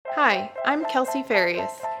Hi, I'm Kelsey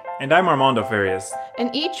Farias, And I'm Armando Farias.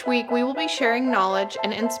 and each week we will be sharing knowledge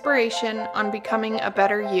and inspiration on becoming a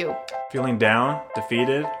better you. Feeling down,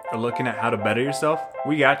 defeated, or looking at how to better yourself?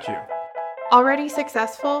 We got you. Already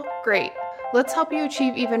successful? Great. Let's help you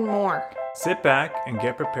achieve even more. Sit back and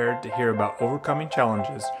get prepared to hear about overcoming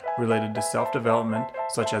challenges related to self-development,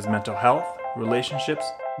 such as mental health, relationships,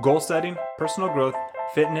 goal setting, personal growth,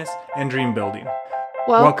 fitness, and dream building.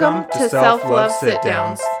 Welcome to Self-Love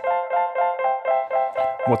Sit-Downs.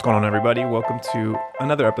 What's going on, everybody? Welcome to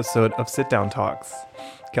another episode of Sit Down Talks.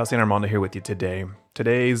 Kelsey and Armando here with you today.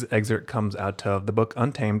 Today's excerpt comes out of the book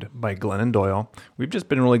Untamed by Glennon Doyle. We've just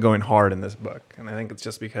been really going hard in this book, and I think it's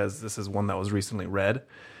just because this is one that was recently read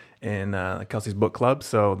in Kelsey's book club,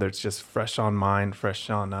 so there's just fresh on mind, fresh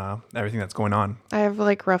on everything that's going on. I have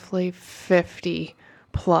like roughly 50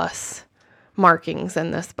 plus markings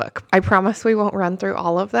in this book. I promise we won't run through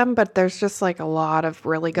all of them, but there's just like a lot of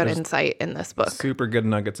really good insight in this book. Super good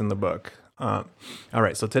nuggets in the book. All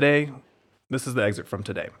right, so today, this is the excerpt from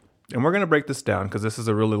today. And we're going to break this down because this is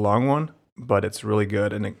a really long one, but it's really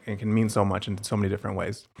good and it can mean so much in so many different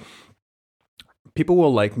ways. People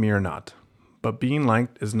will like me or not, but being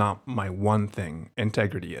liked is not my one thing.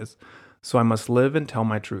 Integrity is. So I must live and tell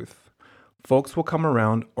my truth. Folks will come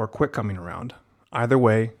around or quit coming around. Either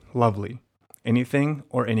way, lovely. Anything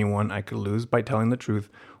or anyone I could lose by telling the truth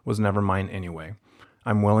was never mine anyway.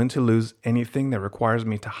 I'm willing to lose anything that requires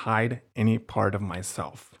me to hide any part of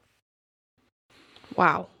myself.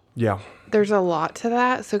 Wow. Yeah. There's a lot to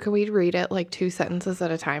that. So can we read it like 2 sentences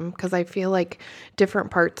at a time? Because I feel like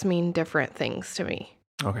different parts mean different things to me.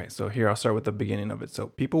 Okay, so here I'll start with the beginning of it. So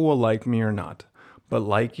people will like me or not, but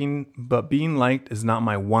being liked is not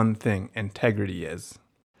my one thing. Integrity is.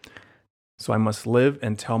 So I must live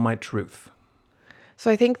and tell my truth. So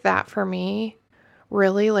I think that for me,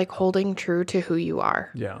 really like holding true to who you are.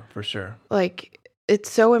 Yeah, for sure. Like it's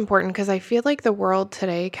so important because I feel like the world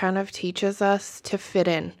today kind of teaches us to fit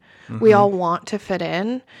in. We all want to fit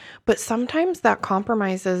in, but sometimes that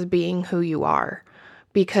compromises being who you are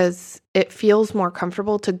because it feels more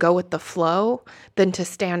comfortable to go with the flow than to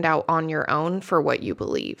stand out on your own for what you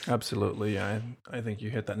believe. Absolutely. Yeah, I think you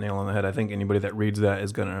hit that nail on the head. I think anybody that reads that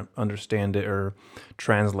is going to understand it or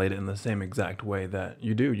translate it in the same exact way that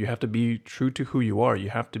you do. You have to be true to who you are. You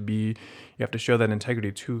have to show that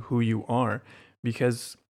integrity to who you are,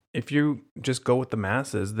 because if you just go with the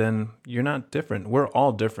masses, then you're not different. We're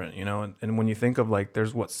all different, you know? And when you think of like,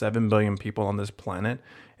 there's 7 billion people on this planet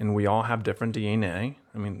and we all have different DNA.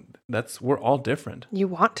 I mean, we're all different. You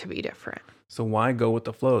want to be different. So why go with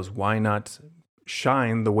the flows? Why not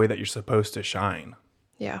shine the way that you're supposed to shine?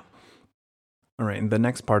 Yeah. All right. And the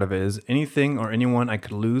next part of it is anything or anyone I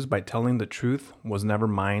could lose by telling the truth was never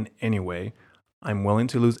mine anyway. I'm willing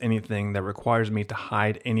to lose anything that requires me to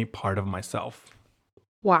hide any part of myself.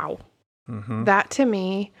 Wow. That to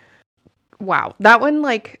me, wow. That one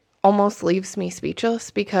like almost leaves me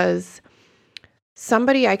speechless because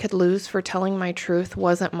somebody I could lose for telling my truth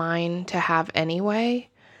wasn't mine to have anyway.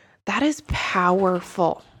 That is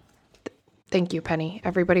powerful. Thank you, Penny.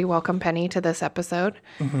 Everybody welcome Penny to this episode.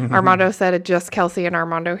 Armando said it just Kelsey and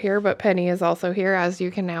Armando here, but Penny is also here, as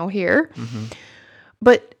you can now hear.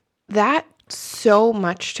 But that so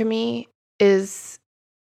much to me is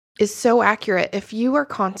so accurate. If you are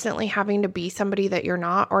constantly having to be somebody that you're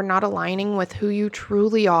not or not aligning with who you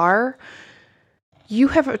truly are, you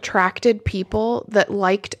have attracted people that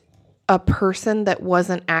liked a person that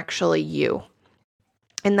wasn't actually you.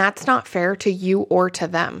 And that's not fair to you or to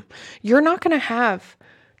them. You're not going to have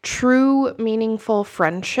true, meaningful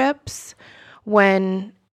friendships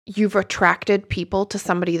when you've attracted people to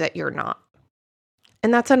somebody that you're not.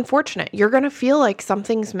 And that's unfortunate. You're going to feel like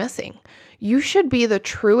something's missing. You should be the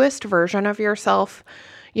truest version of yourself,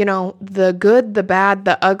 you know, the good, the bad,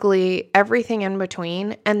 the ugly, everything in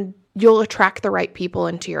between, and you'll attract the right people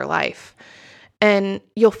into your life. And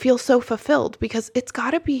you'll feel so fulfilled because it's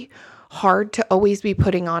got to be hard to always be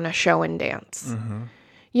putting on a show and dance.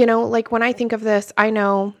 You know, like when I think of this, I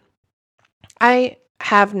know I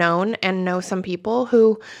have known and know some people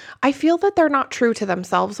who I feel that they're not true to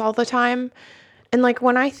themselves all the time. And like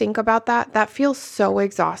when I think about that, that feels so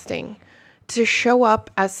exhausting to show up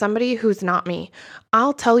as somebody who's not me.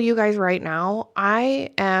 I'll tell you guys right now,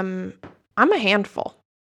 I'm a handful.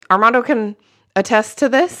 Armando can attest to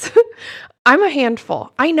this. I'm a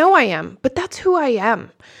handful. I know I am, but that's who I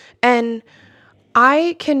am. And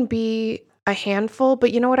I can be a handful,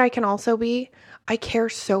 but you know what I can also be? I care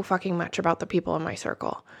so fucking much about the people in my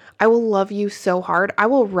circle. I will love you so hard. I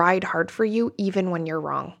will ride hard for you even when you're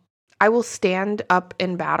wrong. I will stand up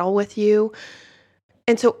in battle with you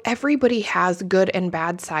And so everybody has good and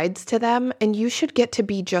bad sides to them, and you should get to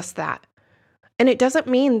be just that. And it doesn't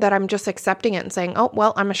mean that I'm just accepting it and saying, oh,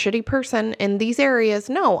 well, I'm a shitty person in these areas.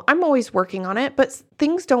 No, I'm always working on it, but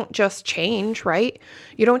things don't just change, right?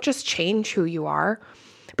 You don't just change who you are,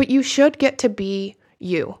 but you should get to be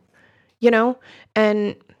you,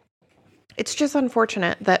 And it's just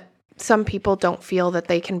unfortunate that some people don't feel that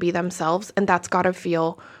they can be themselves, and that's got to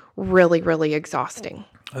feel really, really exhausting.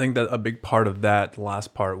 I think that a big part of that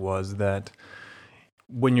last part was that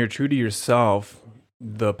when you're true to yourself,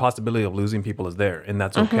 the possibility of losing people is there, and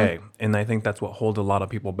that's okay. And I think that's what holds a lot of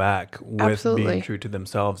people back with being true to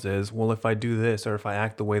themselves is, well, if I do this or if I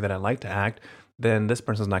act the way that I like to act, then this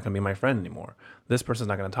person's not going to be my friend anymore. This person's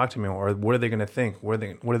not going to talk to me, or what are they going to think? What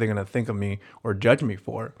are they going to think of me or judge me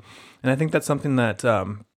for? And I think that's something that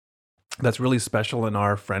that's really special in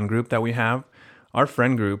our friend group that we have. Our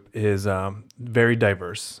friend group is very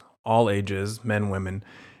diverse, all ages, men, women,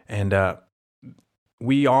 and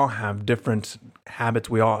we all have different habits.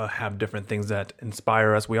 We all have different things that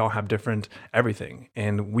inspire us. We all have different everything,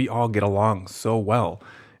 and we all get along so well.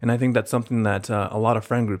 And I think that's something that a lot of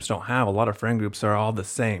friend groups don't have. A lot of friend groups are all the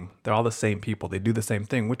same. They're all the same people. They do the same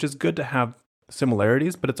thing, which is good to have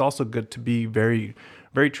similarities, but it's also good to be very,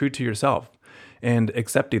 very true to yourself and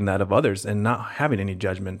accepting that of others and not having any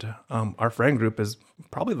judgment. Our friend group is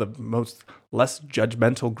probably the most less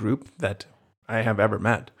judgmental group that I have ever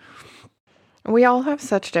met. We all have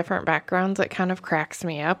such different backgrounds. It kind of cracks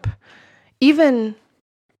me up. Even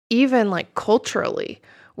like culturally,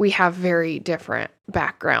 we have very different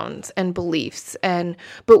backgrounds and beliefs,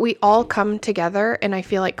 but we all come together and I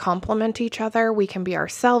feel like complement each other. We can be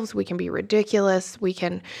ourselves. We can be ridiculous.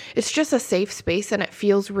 It's just a safe space and it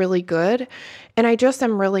feels really good. And I just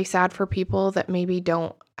am really sad for people that maybe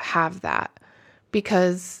don't have that,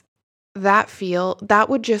 because that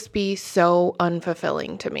would just be so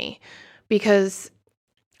unfulfilling to me, because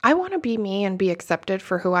I want to be me and be accepted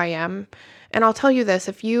for who I am. And I'll tell you this,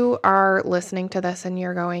 if you are listening to this and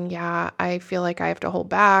you're going, yeah, I feel like I have to hold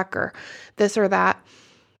back or this or that,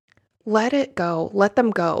 let it go. Let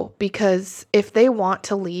them go. Because if they want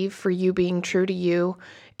to leave for you being true to you,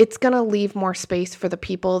 it's going to leave more space for the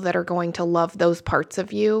people that are going to love those parts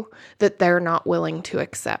of you that they're not willing to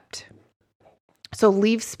accept. So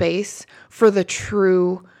leave space for the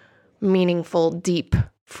true, meaningful, deep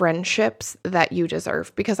friendships that you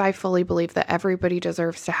deserve, because I fully believe that everybody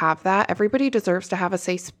deserves to have that. Everybody deserves to have a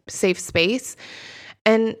safe space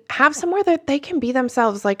and have somewhere that they can be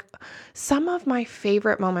themselves. Like some of my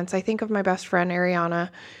favorite moments, I think of my best friend, Ariana.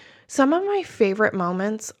 Some of my favorite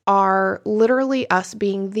moments are literally us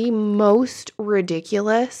being the most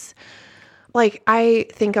ridiculous. Like I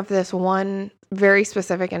think of this one very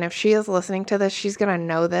specific, and if she is listening to this, she's going to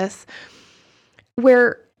know this,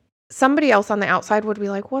 where somebody else on the outside would be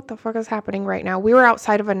like, what the fuck is happening right now? We were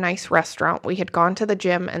outside of a nice restaurant. We had gone to the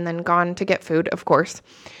gym and then gone to get food, of course.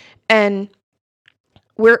 And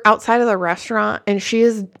we're outside of the restaurant and she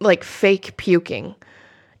is like fake puking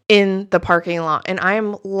in the parking lot. And I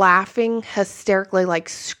am laughing hysterically, like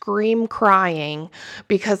scream crying,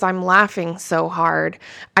 because I'm laughing so hard.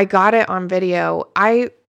 I got it on video.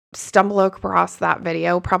 I stumble across that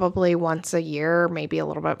video probably once a year, maybe a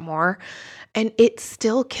little bit more. And it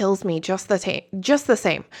still kills me just the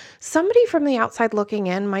same. Somebody from the outside looking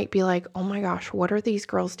in might be like, oh my gosh, what are these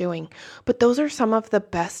girls doing? But those are some of the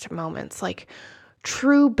best moments, like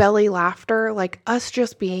true belly laughter, like us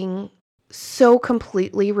just being so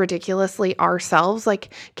completely ridiculously ourselves.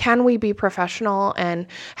 Like, can we be professional and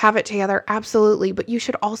have it together? Absolutely. But you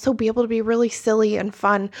should also be able to be really silly and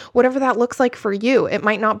fun, whatever that looks like for you. It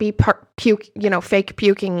might not be fake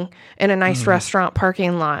puking in a nice restaurant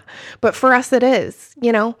parking lot, but for us it is,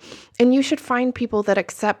 and you should find people that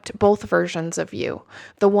accept both versions of you.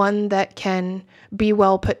 The one that can be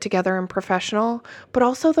well put together and professional, but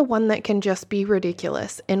also the one that can just be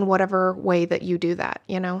ridiculous in whatever way that you do that,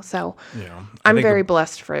 So yeah, I'm very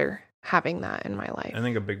blessed for having that in my life. I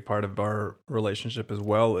think a big part of our relationship as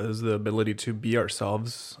well is the ability to be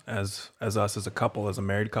ourselves as us as a couple, as a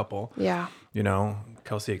married couple. Yeah.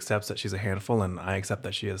 Kelsey accepts that she's a handful and I accept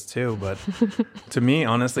that she is too. But to me,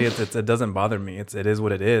 honestly, it doesn't bother me. It is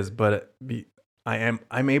what it is. But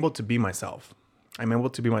I'm able to be myself. I'm able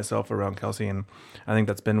to be myself around Kelsey. And I think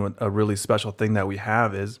that's been a really special thing that we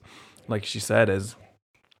have is, like she said, is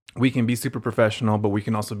we can be super professional, but we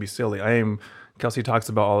can also be silly. Kelsey talks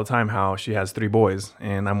about all the time how she has 3 boys,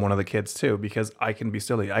 and I'm one of the kids too, because I can be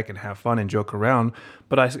silly. I can have fun and joke around,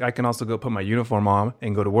 but I can also go put my uniform on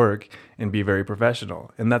and go to work and be very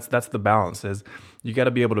professional. And that's the balance. Is you got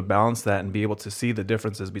to be able to balance that and be able to see the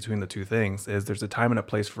differences between the two things. Is there's a time and a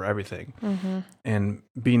place for everything. Mm-hmm. And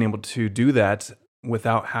being able to do that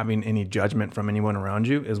without having any judgment from anyone around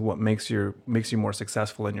you is what makes you more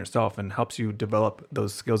successful in yourself and helps you develop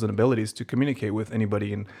those skills and abilities to communicate with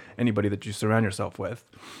anybody that you surround yourself with.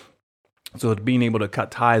 So being able to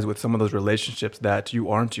cut ties with some of those relationships that you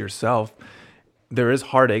aren't yourself, there is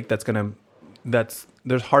heartache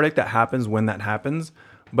there's heartache that happens when that happens,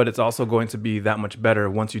 but it's also going to be that much better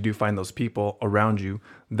once you do find those people around you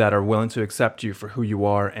that are willing to accept you for who you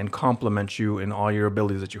are and compliment you in all your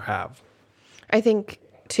abilities that you have. I think,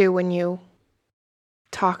 too, when you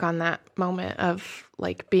talk on that moment of,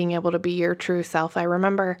 like, being able to be your true self, I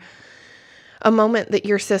remember a moment that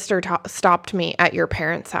your sister stopped me at your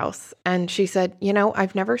parents' house. And she said,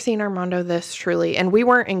 I've never seen Armando this truly. And we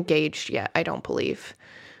weren't engaged yet, I don't believe,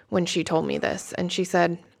 when she told me this. And she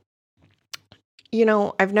said,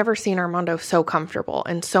 I've never seen Armando so comfortable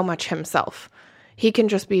and so much himself. He can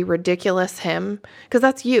just be ridiculous him, because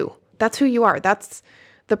that's you. That's who you are. That's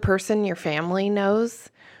the person your family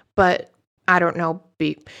knows, but I don't know,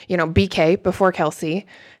 BK before Kelsey,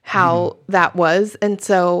 how that was. And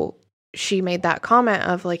so she made that comment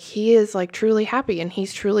of, like, he is, like, truly happy and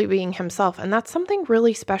he's truly being himself. And that's something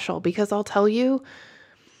really special, because I'll tell you,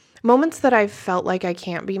 moments that I've felt like I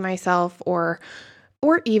can't be myself, or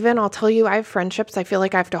even I'll tell you, I have friendships I feel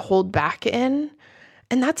like I have to hold back in,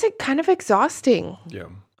 and that's kind of exhausting. Yeah.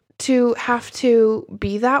 To have to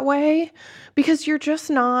be that way, because it's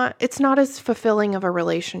not as fulfilling of a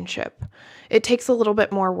relationship. It takes a little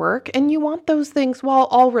bit more work, and you want those things, while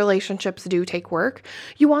all relationships do take work,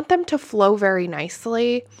 you want them to flow very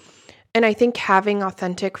nicely. And I think having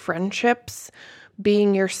authentic friendships,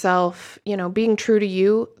 being yourself, being true to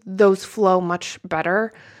you, those flow much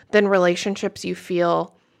better than relationships you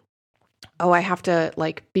feel, I have to,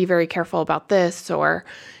 like, be very careful about this, or,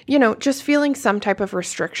 just feeling some type of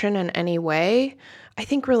restriction in any way. I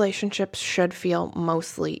think relationships should feel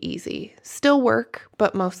mostly easy. Still work,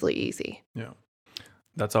 but mostly easy. Yeah.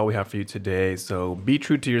 That's all we have for you today. So be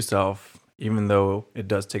true to yourself, even though it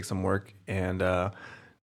does take some work, and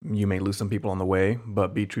you may lose some people on the way,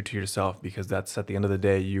 but be true to yourself, because that's, at the end of the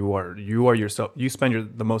day, you are yourself. You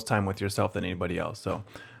spend the most time with yourself than anybody else. So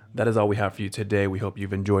that is all we have for you today. We hope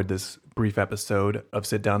you've enjoyed this brief episode of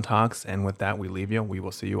Sit Down Talks. And with that, we leave you. We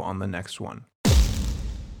will see you on the next one.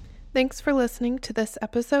 Thanks for listening to this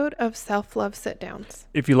episode of Self-Love Sit-Downs.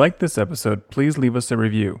 If you liked this episode, please leave us a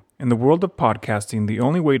review. In the world of podcasting, the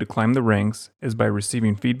only way to climb the ranks is by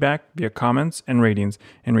receiving feedback via comments and ratings,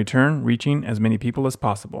 in return, reaching as many people as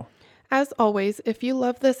possible. As always, if you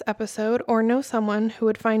love this episode or know someone who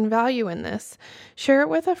would find value in this, share it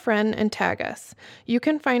with a friend and tag us. You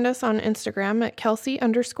can find us on Instagram at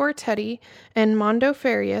Kelsey_Teddy and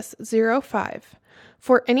MondoFarius05.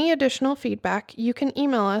 For any additional feedback, you can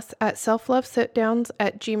email us at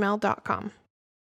selflovesitdowns@gmail.com.